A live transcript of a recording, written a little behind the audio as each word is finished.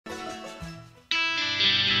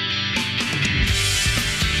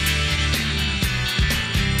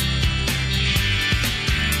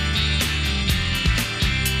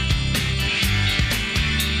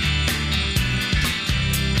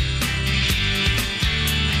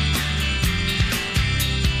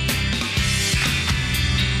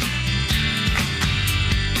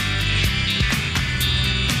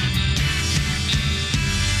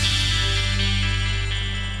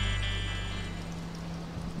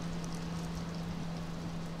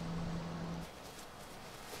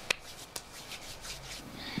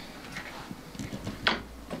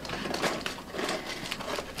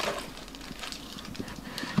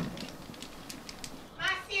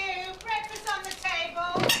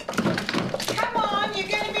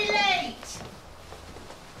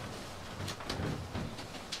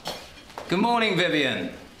Good morning, Vivian.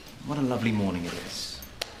 What a lovely morning it is.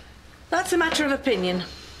 That's a matter of opinion.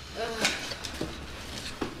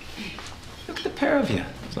 Look at the pair of you.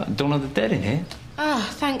 It's like Dawn of the Dead in here. Oh,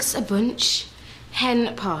 thanks a bunch.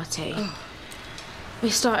 Hen party. Oh.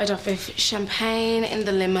 We started off with champagne in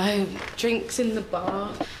the limo, drinks in the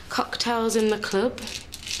bar, cocktails in the club,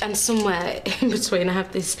 and somewhere in between I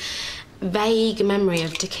have this vague memory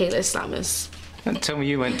of tequila slammers. Don't tell me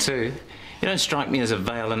you went too. You don't strike me as a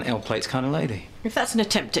veil and L-plates kind of lady. If that's an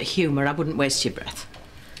attempt at humour, I wouldn't waste your breath.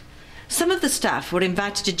 Some of the staff were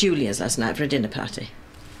invited to Julia's last night for a dinner party.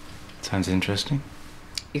 Sounds interesting.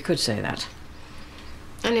 You could say that.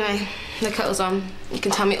 Anyway, the kettle's on. You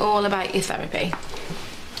can tell me all about your therapy.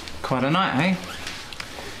 Quite a night, eh?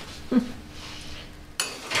 You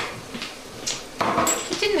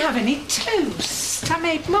didn't have any toast. I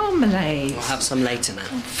made marmalade. I'll have some later now.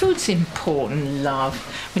 Food's important, love.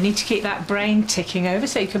 We need to keep that brain ticking over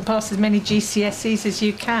so you can pass as many GCSEs as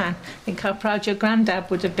you can. Think how proud your granddad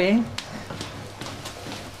would have been.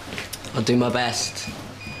 I'll do my best.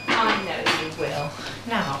 I know you will.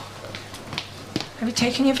 Now, have you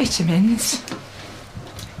taken your vitamins?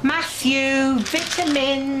 Matthew,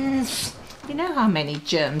 vitamins! You know how many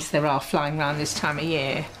germs there are flying around this time of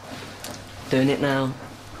year? Doing it now.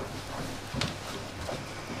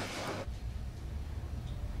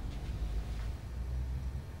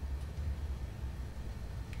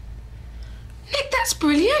 Nick, that's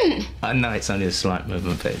brilliant. I know it's only a slight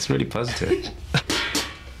movement, but it's really positive.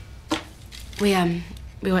 We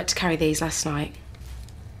went to carry these last night.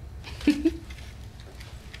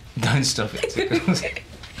 Don't stop it, Tickles.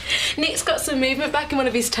 Nick's got some movement back in one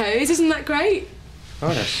of his toes. Isn't that great?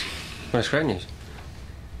 Oh, that's great news.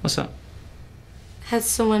 What's up? Has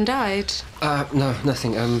someone died? No,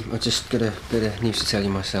 nothing. I just got a bit of news to tell you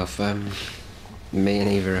myself. Me and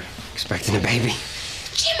Eva are expecting a baby.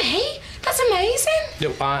 Jimmy, that's amazing.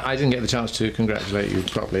 Look, I didn't get the chance to congratulate you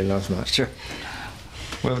properly last night. Sure.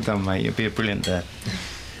 Well done, mate. You'll be a brilliant dad.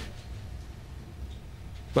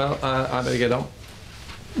 Well, I better get on.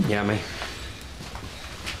 Yeah, mate.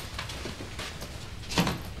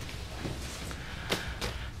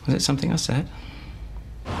 Was it something I said?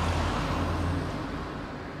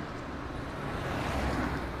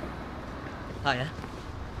 Hiya.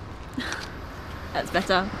 That's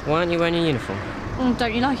better. Why aren't you wearing your uniform?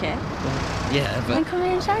 Don't you like it? Yeah, but... Then come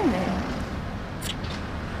in and show me.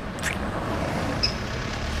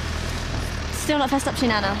 Still not fessed up to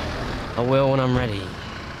your nana? I will when I'm ready.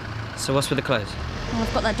 So what's with the clothes? Well,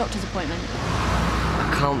 I've got that doctor's appointment.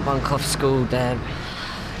 I can't bunk off school, Deb.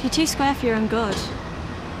 You're too square for your own good.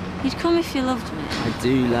 You'd come if you loved me. I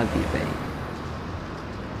do love you, babe.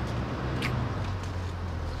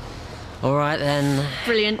 All right, then.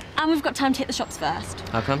 Brilliant. And we've got time to hit the shops first.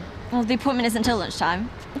 How come? Well, the appointment isn't until lunchtime.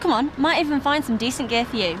 Come on, might even find some decent gear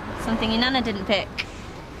for you. Something your nana didn't pick.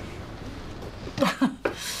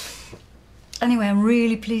 Anyway, I'm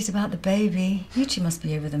really pleased about the baby. You two must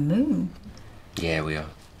be over the moon. Yeah, we are.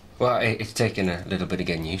 Well, it's taken a little bit of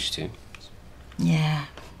getting used to. Yeah.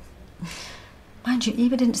 Mind you,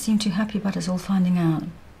 Eva didn't seem too happy about us all finding out.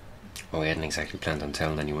 Well, we hadn't exactly planned on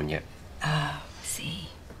telling anyone yet. Oh, I see.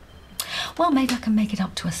 Well, maybe I can make it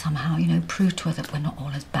up to her somehow, you know, prove to her that we're not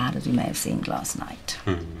all as bad as we may have seemed last night.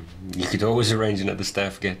 You could always arrange another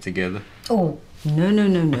staff get-together. Oh, no.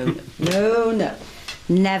 No.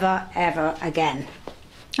 Never, ever again.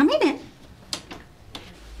 I mean it.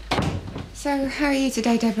 So, how are you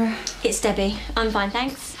today, Deborah? It's Debbie. I'm fine,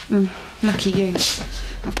 thanks. Lucky you.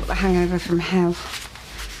 I've got the hangover from hell.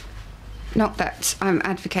 Not that I'm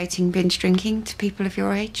advocating binge drinking to people of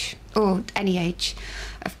your age. Or any age,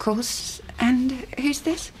 of course. And who's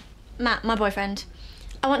this? Matt, my boyfriend.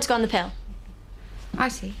 I want to go on the pill. I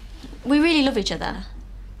see. We really love each other.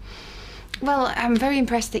 Well, I'm very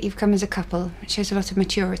impressed that you've come as a couple. It shows a lot of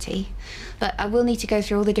maturity. But I will need to go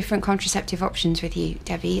through all the different contraceptive options with you,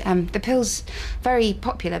 Debbie. The pill's very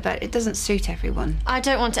popular, but it doesn't suit everyone. I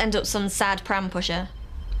don't want to end up some sad pram pusher.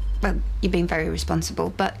 Well, you're being very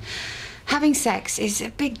responsible, but having sex is a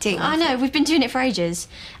big deal. I know, we've been doing it for ages.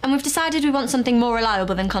 And we've decided we want something more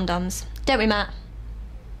reliable than condoms. Don't we, Matt?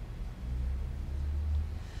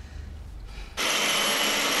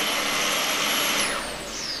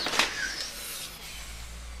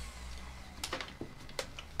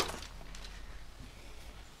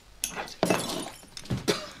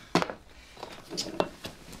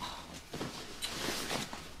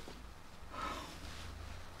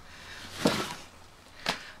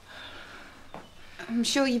 I'm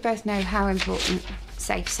sure you both know how important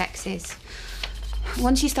safe sex is.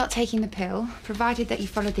 Once you start taking the pill, provided that you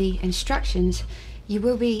follow the instructions, You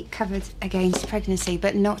will be covered against pregnancy,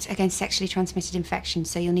 but not against sexually transmitted infections,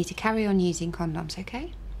 so you'll need to carry on using condoms,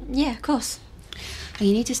 okay? Yeah, of course. And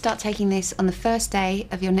you need to start taking this on the first day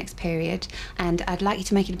of your next period, and I'd like you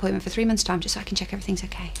to make an appointment for 3 months' time just so I can check everything's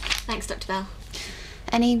okay. Thanks, Dr. Bell.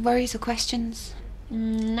 Any worries or questions?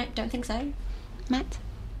 No, don't think so. Matt?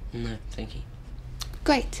 No, thank you.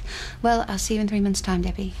 Great. Well, I'll see you in 3 months' time,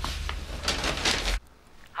 Debbie.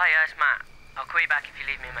 Hi, it's Matt. I'll call you back if you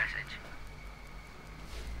leave me a message.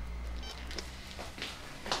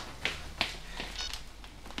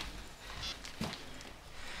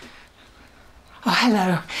 Oh,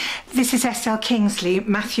 hello. This is S.L. Kingsley,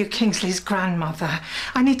 Matthew Kingsley's grandmother.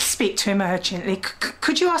 I need to speak to him urgently.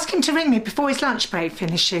 Could you ask him to ring me before his lunch break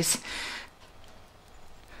finishes?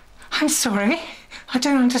 I'm sorry. I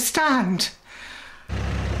don't understand.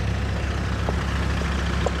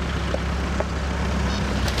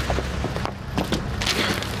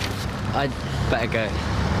 I'd better go.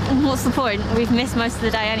 What's the point? We've missed most of the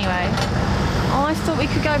day anyway. Oh, I thought we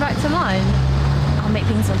could go back to mine. I'll make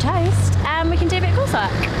things on toast and we can do a bit of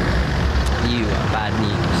coursework. You are bad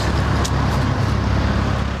news.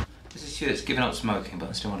 This is Stuart's given up smoking, but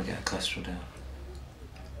I still want to get her cholesterol down.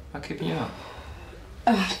 I'm keeping you up.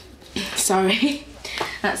 Sorry.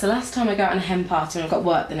 That's the last time I go out on a hen party and I've got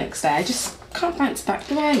work the next day. I just can't bounce back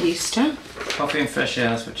the way I used to. Coffee and fresh air,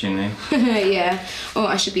 that's what you need. Yeah. Or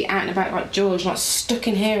I should be out and about like George, not stuck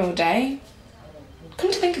in here all day.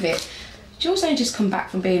 Come to think of it, George only just come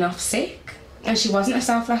back from being off sick. And she wasn't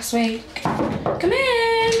herself last week. Come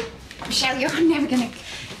in! Michelle, you're never gonna...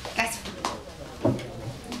 That's...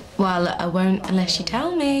 Well, I won't unless you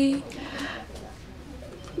tell me.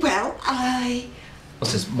 Well,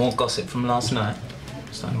 What's this, more gossip from last night?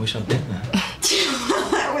 I'm starting to wish I'd been there.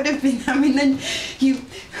 that would have been... I mean, then you...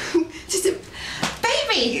 Just a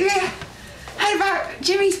baby! Heard about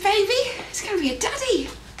Jimmy's baby? It's gonna be a daddy,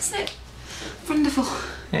 isn't it? Wonderful.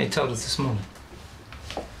 Yeah, he told us this morning.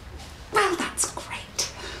 Well, that's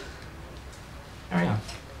great. Carry on.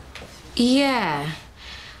 Yeah.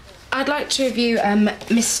 I'd like to review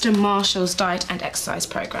Mr. Marshall's diet and exercise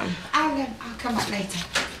programme. I'll come back later.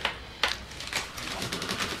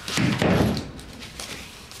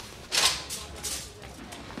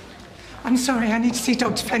 I'm sorry, I need to see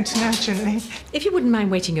Dr. Fenton urgently. If you wouldn't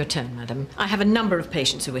mind waiting your turn, madam. I have a number of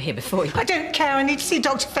patients who were here before you. I don't care, I need to see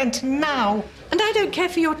Dr. Fenton now. And I don't care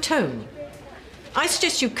for your tone. I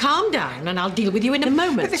suggest you calm down and I'll deal with you in a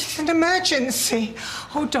moment. But this is an emergency.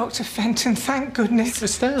 Oh, Dr. Fenton, thank goodness.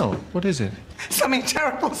 Estelle, what is it? Something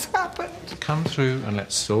terrible's happened. Come through and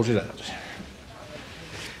let's sort it out.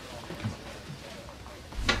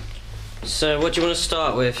 So, what do you want to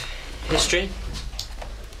start with? History?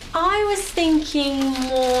 I was thinking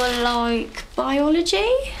more like biology.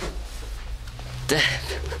 Deb.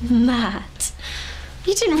 Matt,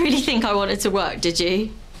 you didn't really think I wanted to work, did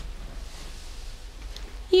you?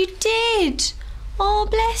 You did. Oh,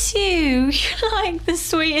 bless you. You're like the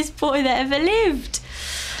sweetest boy that ever lived.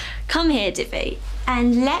 Come here, Divi,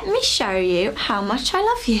 and let me show you how much I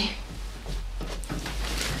love you.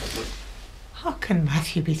 How can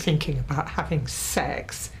Matthew be thinking about having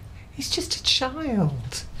sex? He's just a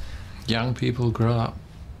child. Young people grow up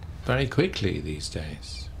very quickly these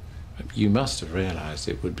days. You must have realised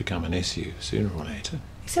it would become an issue sooner or later.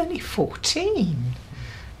 He's only 14.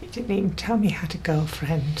 He didn't even tell me he had a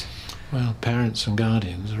girlfriend. Well, parents and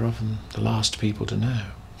guardians are often the last people to know.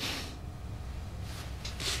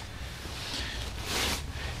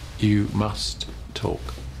 You must talk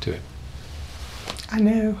to him. I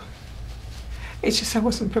know. It's just I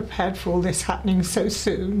wasn't prepared for all this happening so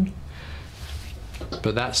soon.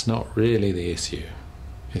 But that's not really the issue,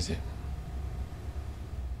 is it?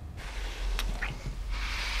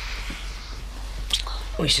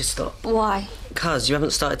 We should stop. Why? Cuz, you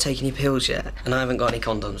haven't started taking your pills yet, and I haven't got any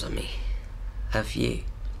condoms on me. Have you?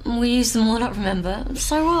 We used them all up, remember?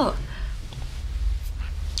 So what?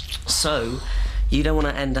 So, you don't want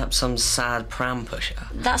to end up some sad pram pusher?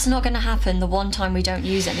 That's not going to happen the one time we don't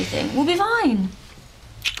use anything. We'll be fine.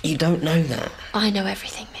 You don't know that. I know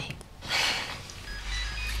everything, mate.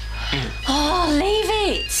 Oh,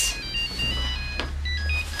 leave it!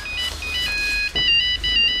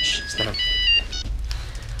 Shh, it's Nan.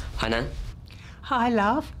 Hi, Nan. Hi,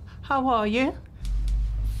 love. How are you?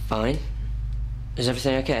 Fine. Is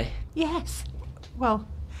everything okay? Yes. Well,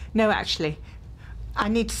 no, actually. I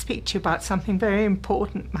need to speak to you about something very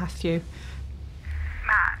important, Matthew.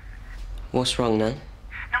 Matt, What's wrong, Nan?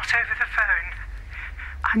 not over the phone.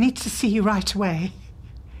 I need to see you right away.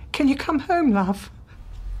 Can you come home, love?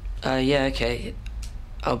 Yeah, okay.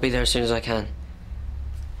 I'll be there as soon as I can.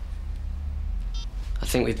 I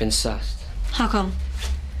think we've been sussed. How come?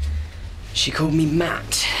 She called me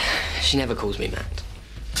Matt. She never calls me Matt.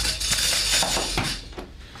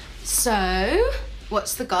 So,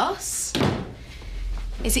 what's the goss?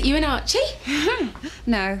 Is it you and Archie?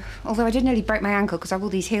 No, although I did nearly break my ankle because I wore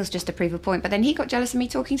these heels just to prove a point, but then he got jealous of me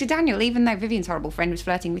talking to Daniel, even though Vivian's horrible friend was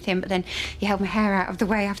flirting with him, but then he held my hair out of the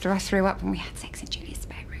way after I threw up and we had sex in Julia's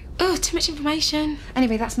spare room. Oh, too much information.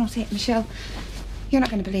 Anyway, that's not it, Michelle. You're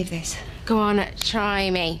not going to believe this. Go on, try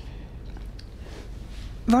me.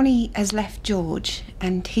 Ronnie has left George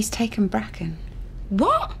and he's taken Bracken.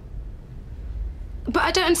 What? But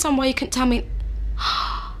I don't understand why you couldn't tell me...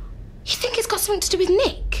 You think it's got something to do with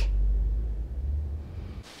Nick?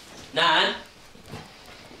 Nan?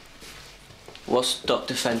 What's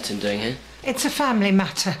Dr. Fenton doing here? It's a family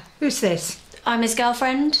matter. Who's this? I'm his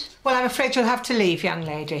girlfriend. Well, I'm afraid you'll have to leave, young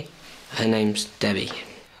lady. Her name's Debbie.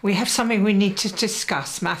 We have something we need to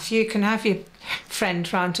discuss, Matthew. You can have your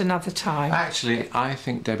friend round another time. Actually, I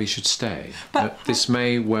think Debbie should stay. But this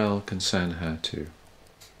may well concern her too.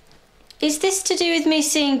 Is this to do with me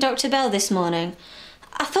seeing Dr. Bell this morning?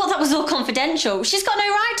 I thought that was all confidential. She's got no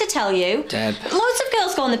right to tell you. Deb. Loads of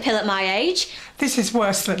girls go on the pill at my age. This is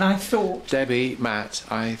worse than I thought. Debbie, Matt,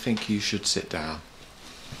 I think you should sit down.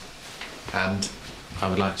 And I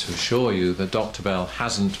would like to assure you that Dr. Bell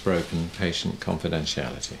hasn't broken patient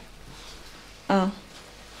confidentiality. Oh.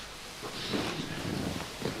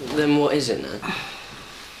 Then what is it, Nan?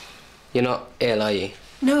 You're not ill, are you?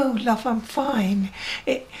 No, love, I'm fine.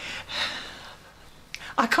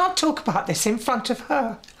 I can't talk about this in front of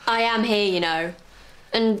her. I am here, you know.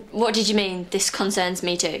 And what did you mean, this concerns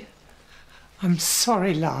me too? I'm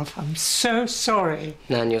sorry, love. I'm so sorry.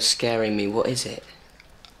 Nan, you're scaring me. What is it?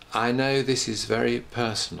 I know this is very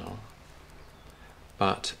personal,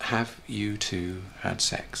 but have you two had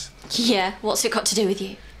sex? Yeah, what's it got to do with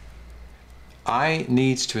you? I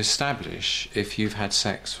need to establish if you've had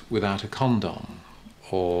sex without a condom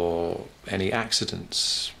or any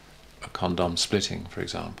accidents, a condom splitting, for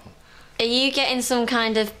example. Are you getting some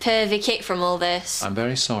kind of pervy kick from all this? I'm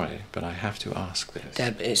very sorry, but I have to ask this.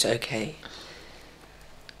 Deb, it's okay.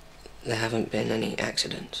 There haven't been any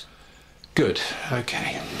accidents. Good,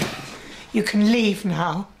 okay. You can leave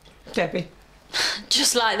now, Debbie.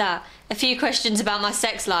 Just like that. A few questions about my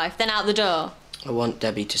sex life, then out the door. I want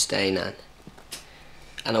Debbie to stay, Nan.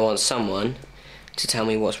 And I want someone to tell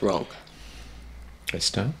me what's wrong.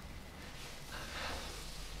 Esther?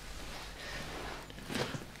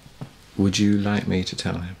 Would you like me to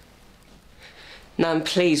tell him? Nan,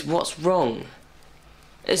 please, what's wrong?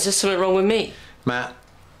 Is there something wrong with me? Matt,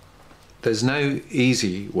 there's no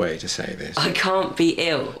easy way to say this. I can't be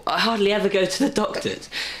ill. I hardly ever go to the doctors.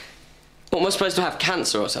 What, am I supposed to have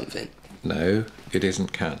cancer or something? No, it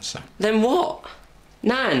isn't cancer. Then what?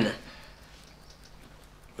 Nan!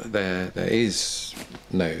 There is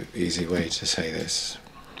no easy way to say this.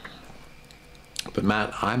 But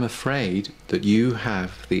Matt, I'm afraid that you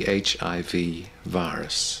have the HIV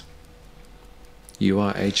virus. You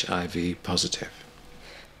are HIV positive.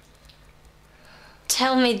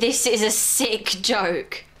 Tell me this is a sick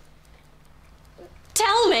joke.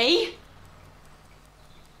 Tell me!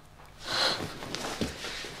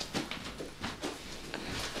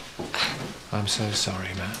 I'm so sorry,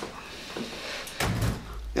 Matt.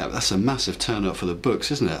 Yeah, but that's a massive turn up for the books,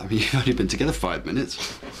 isn't it? I mean, you've only been together 5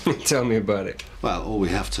 minutes. Tell me about it. Well, all we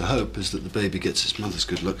have to hope is that the baby gets its mother's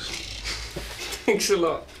good looks. Thanks a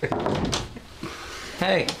lot.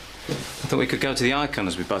 Hey, I thought we could go to the Icon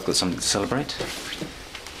as we both got something to celebrate.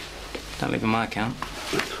 Don't leave on my account.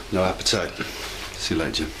 No appetite. See you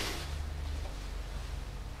later.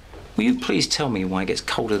 Will you please tell me why it gets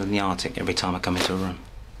colder than the Arctic every time I come into a room?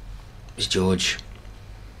 It's George.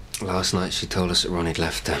 Last night she told us that Ronnie'd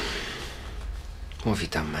left her. What have you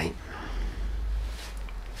done, mate?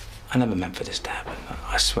 I never meant for this to happen.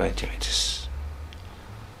 I swear, Jimmy, just...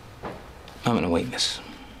 moment of weakness.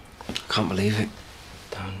 I can't believe it.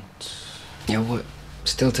 Don't... Yeah, what?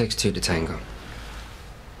 Still takes two to tango.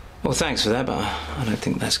 Well, thanks for that, but I don't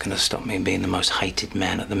think that's going to stop me being the most hated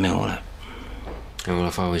man at the mill, will it? Oh, well,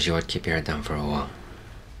 if I was you, I'd keep your head down for a while.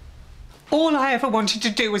 All I ever wanted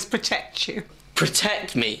to do was protect you.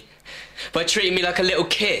 Protect me? By treating me like a little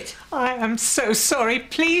kid? I am so sorry.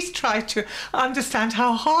 Please try to understand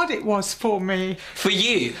how hard it was for me. For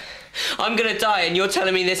you? I'm gonna die and you're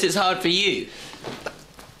telling me this is hard for you?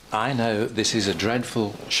 I know this is a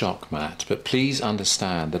dreadful shock, Matt, but please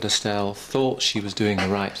understand that Estelle thought she was doing the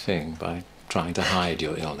right thing by trying to hide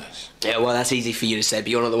your illness. Yeah, well, that's easy for you to say, but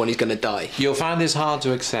you're not the one who's gonna die. You'll find this hard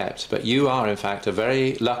to accept, but you are, in fact, a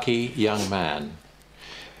very lucky young man.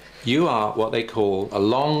 You are what they call a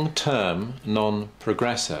long-term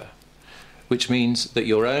non-progressor, which means that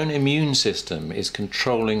your own immune system is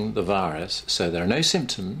controlling the virus, so there are no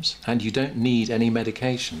symptoms and you don't need any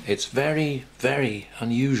medication. It's very, very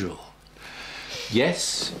unusual.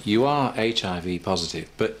 Yes, you are HIV positive,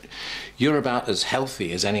 but you're about as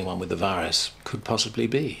healthy as anyone with the virus could possibly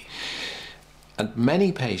be. And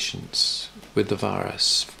many patients with the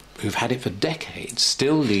virus who've had it for decades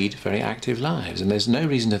still lead very active lives, and there's no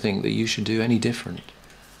reason to think that you should do any different.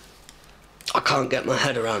 I can't get my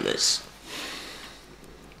head around this.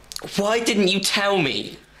 Why didn't you tell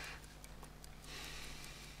me?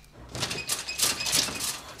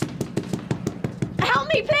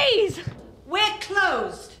 Help me, please! We're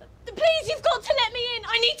closed. Please, you've got to let me in.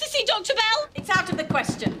 I need to see Dr. Bell. It's out of the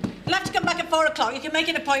question. You'll have to come back at 4 o'clock. You can make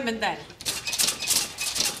an appointment then.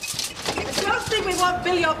 The last thing we want,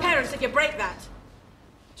 bill your parents if you break that.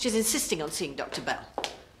 She's insisting on seeing Dr. Bell.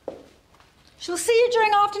 She'll see you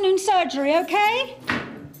during afternoon surgery, OK?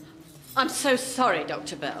 I'm so sorry,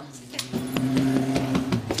 Dr. Bell.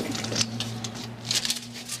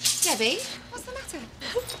 Debbie, what's the matter?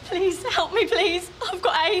 Please, help me, please. I've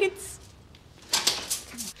got AIDS.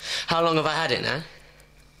 How long have I had it now?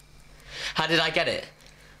 How did I get it?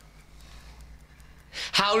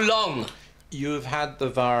 How long? You have had the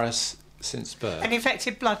virus since birth. An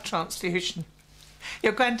infected blood transfusion.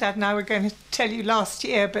 Your granddad and I were going to tell you last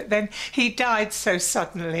year, but then he died so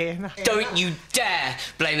suddenly and Don't you dare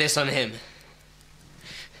blame this on him.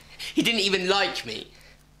 He didn't even like me.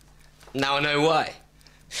 Now I know why.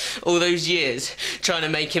 All those years trying to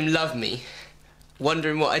make him love me,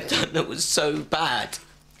 wondering what I'd done that was so bad.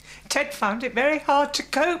 Ted found it very hard to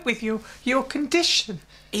cope with your condition.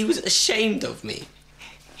 He was ashamed of me.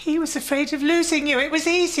 He was afraid of losing you. It was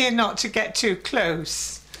easier not to get too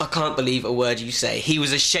close. I can't believe a word you say. He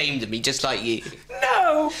was ashamed of me, just like you.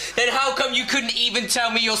 No! Then how come you couldn't even tell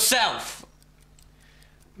me yourself?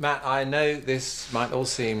 Matt, I know this might all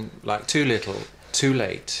seem like too little, too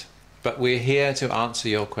late, but we're here to answer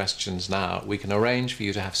your questions now. We can arrange for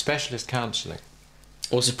you to have specialist counselling.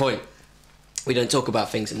 What's the point? We don't talk about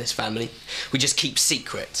things in this family. We just keep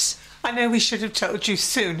secrets. I know we should have told you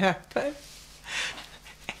sooner, but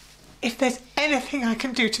if there's anything I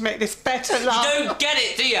can do to make this better, love... You don't get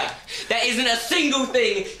it, do you? There isn't a single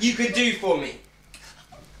thing you can do for me.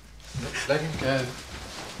 Let him go.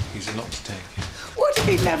 He's a lot to take. What if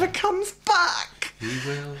he never comes back? He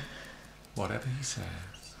will. Whatever he says,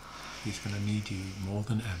 he's going to need you more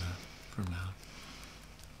than ever from now.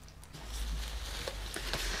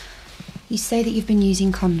 You say that you've been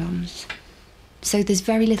using condoms, so there's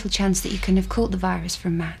very little chance that you can have caught the virus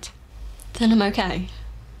from Matt. Then I'm okay.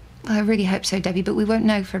 Well, I really hope so, Debbie, but we won't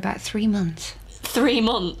know for about 3 months. 3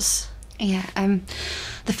 months? Yeah,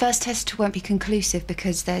 the first test won't be conclusive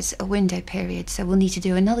because there's a window period, so we'll need to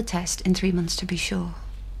do another test in 3 months to be sure.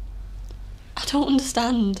 I don't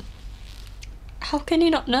understand. How can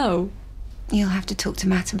you not know? You'll have to talk to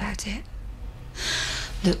Matt about it.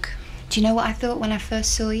 Look, do you know what I thought when I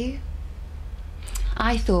first saw you?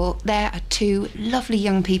 I thought there are 2 lovely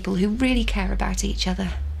young people who really care about each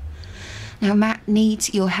other. Now, Matt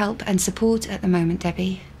needs your help and support at the moment,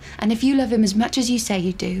 Debbie. And if you love him as much as you say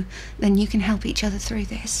you do, then you can help each other through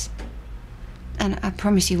this. And I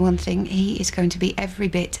promise you one thing, he is going to be every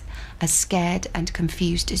bit as scared and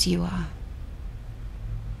confused as you are.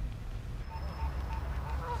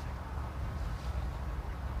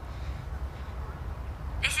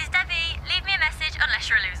 This is Debbie. Leave me a message unless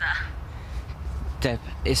you're a loser. Deb,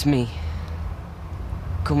 it's me.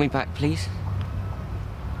 Call me back, please.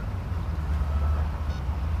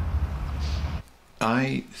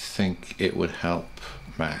 I think it would help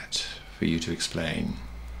Matt for you to explain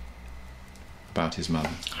about his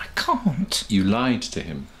mother. I can't. You lied to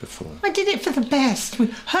him before. I did it for the best.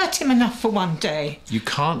 We hurt him enough for one day. You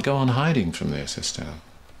can't go on hiding from this, Estelle.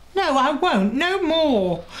 No, I won't. No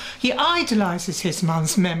more. He idolises his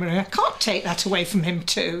mum's memory. I can't take that away from him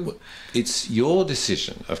too. It's your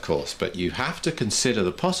decision, of course, but you have to consider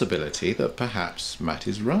the possibility that perhaps Matt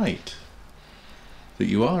is right. That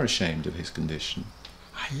you are ashamed of his condition.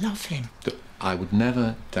 I love him. I would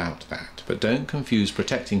never doubt that, but don't confuse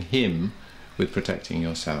protecting him with protecting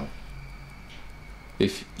yourself.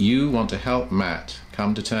 If you want to help Matt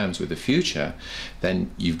come to terms with the future, then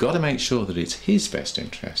you've got to make sure that it's his best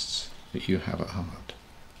interests that you have at heart.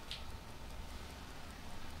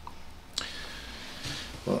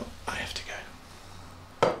 Well, I have to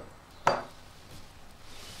go.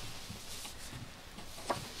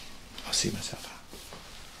 I'll see myself out.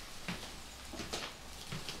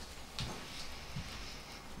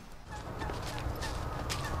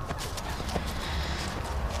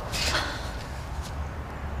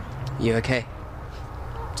 You okay?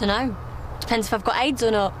 Dunno. Depends if I've got AIDS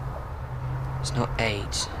or not. It's not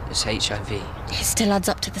AIDS, it's HIV. It still adds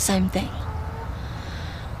up to the same thing.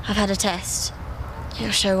 I've had a test. It'll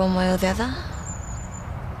show one way or the other.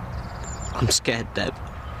 I'm scared, Deb.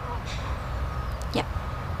 Yep.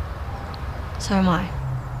 So am I.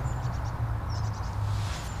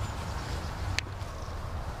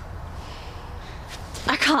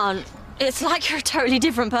 I can't. It's like you're a totally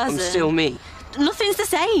different person. I'm still me. Nothing's the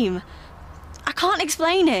same. I can't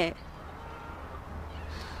explain it.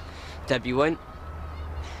 Deb, you won't?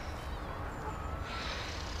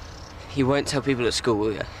 You won't tell people at school,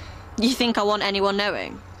 will you? You think I want anyone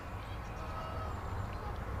knowing?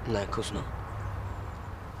 No, of course not.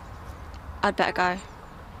 I'd better go.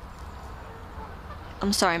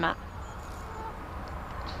 I'm sorry, Matt.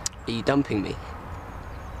 Are you dumping me?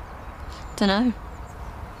 Dunno.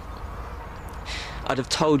 I'd have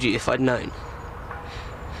told you if I'd known.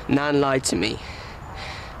 Nan lied to me.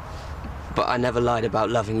 But I never lied about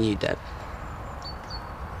loving you, Deb.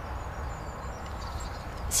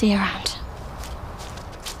 See you around.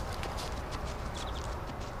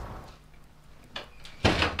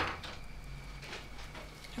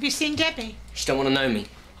 Have you seen Debbie? She don't want to know me.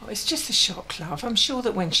 Oh, it's just a shock, love. I'm sure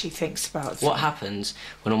that when she thinks about What happens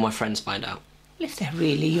when all my friends find out? Well, if they're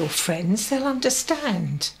really your friends, they'll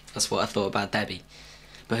understand. That's what I thought about Debbie.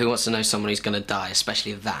 But who wants to know someone who's going to die,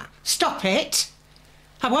 especially that? Stop it!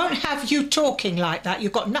 I won't have you talking like that.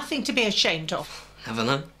 You've got nothing to be ashamed of. Haven't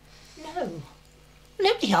I? No.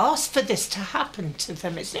 Nobody asked for this to happen to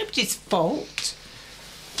them. It's nobody's fault.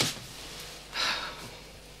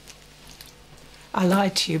 I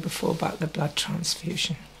lied to you before about the blood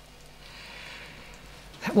transfusion.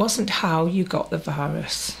 That wasn't how you got the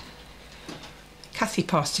virus. Kathy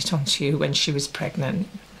passed it on to you when she was pregnant.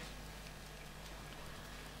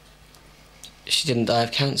 She didn't die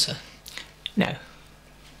of cancer? No.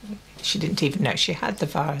 She didn't even know she had the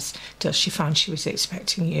virus till she found she was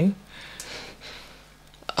expecting you.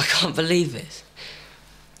 I can't believe this.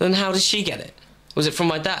 Then how did she get it? Was it from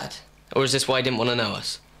my dad? Or is this why he didn't want to know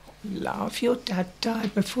us? Love, your dad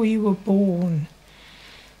died before you were born.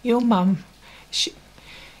 Your mum, she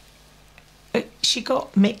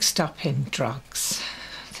got mixed up in drugs.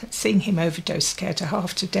 Seeing him overdose scared her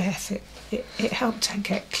half to death. It helped her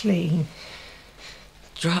get clean.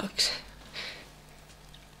 Drugs?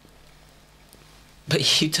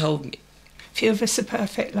 But you told me. Few of us are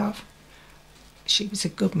perfect, love. She was a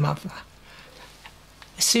good mother.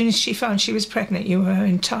 As soon as she found she was pregnant, you were her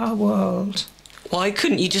entire world. Why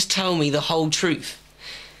couldn't you just tell me the whole truth?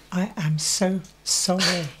 I am so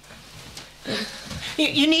sorry.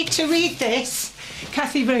 You need to read this.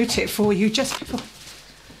 Kathy wrote it for you just before...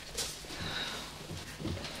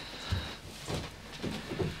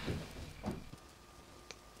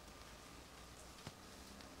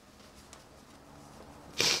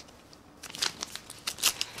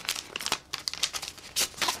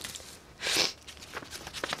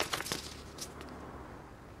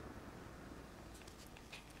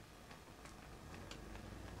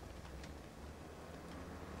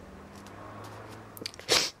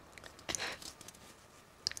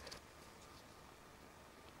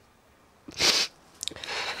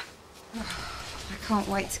 I can't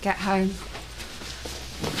wait to get home.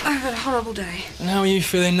 I've had a horrible day. And how are you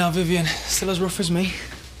feeling now, Vivian? Still as rough as me?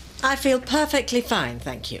 I feel perfectly fine,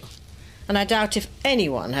 thank you. And I doubt if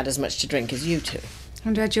anyone had as much to drink as you two. I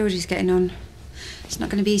wonder how Georgie's getting on. It's not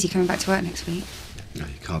going to be easy coming back to work next week. No,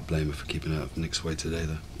 you can't blame her for keeping out of Nick's way today,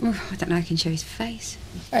 though. Oh, I don't know, I can show his face.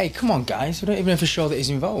 Hey, come on, guys. We don't even know for sure that he's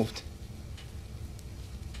involved.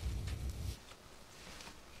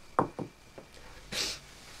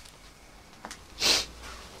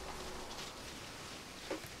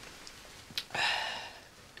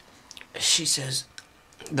 She says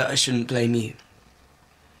that I shouldn't blame you.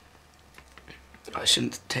 I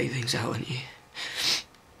shouldn't take things out on you.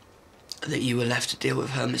 That you were left to deal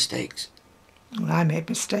with her mistakes. Well, I made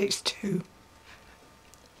mistakes too.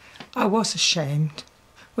 I was ashamed,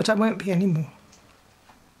 but I won't be anymore.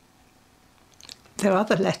 There are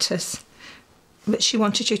other letters, but she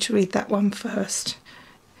wanted you to read that one first.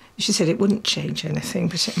 She said it wouldn't change anything,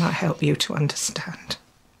 but it might help you to understand.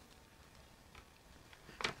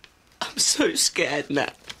 I'm so scared now.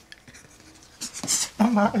 So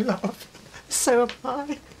am I, love. So am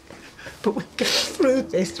I. But we'll get through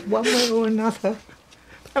this one way or another.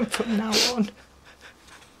 And from now on,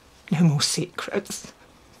 no more secrets.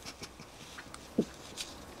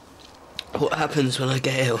 What happens when I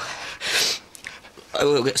get ill? I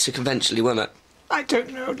will get sick eventually, won't I? I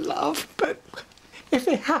don't know, love, but if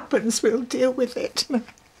it happens, we'll deal with it.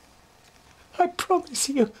 I promise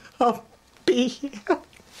you I'll be here.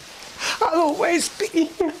 I'll always be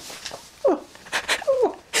here.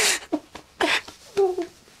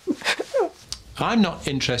 I'm not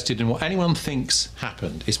interested in what anyone thinks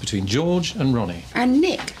happened. It's between George and Ronnie. And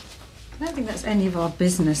Nick. I don't think that's any of our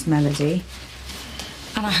business, Melody.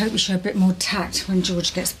 And I hope you show a bit more tact when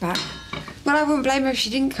George gets back. Well, I wouldn't blame her if she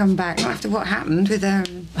didn't come back, not after what happened with her.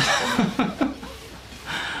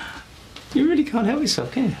 You really can't help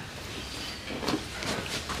yourself, can you?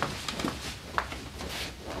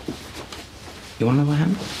 You want to know what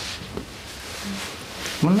happened?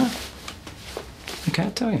 Want to know? Okay,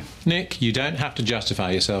 I'll tell you. Nick, you don't have to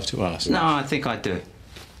justify yourself to us. No, I think I do.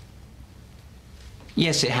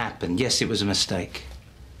 Yes, it happened. Yes, it was a mistake.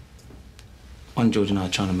 When George and I are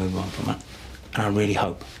trying to move on from it, and I really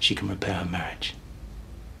hope she can repair her marriage.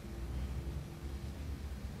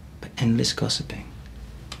 But endless gossiping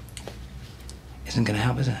isn't going to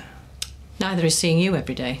help, is it? Neither is seeing you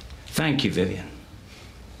every day. Thank you, Vivian.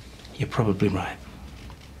 You're probably right.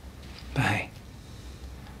 But hey,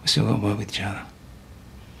 we still got to work with each other.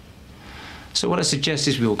 So what I suggest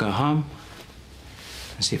is we all go home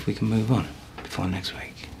and see if we can move on before next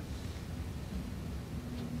week.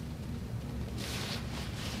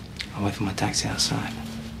 I'll wait for my taxi outside.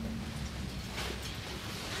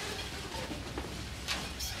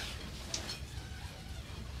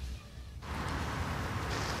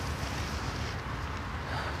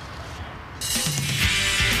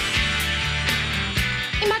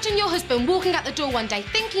 Imagine your husband walking out the door one day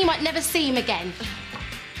thinking you might never see him again.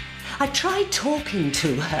 I tried talking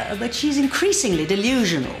to her, but she's increasingly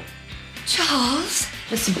delusional. Charles?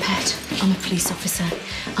 Listen, Pet, I'm a police officer.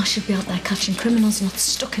 I should be out there catching criminals, not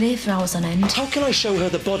stuck in here for hours on end. How can I show her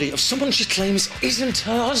the body of someone she claims isn't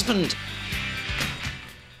her husband?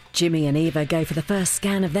 Jimmy and Eva go for the first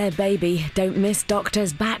scan of their baby. Don't miss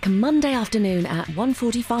Doctors, back Monday afternoon at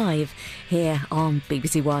 1:45 here on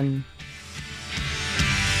BBC1.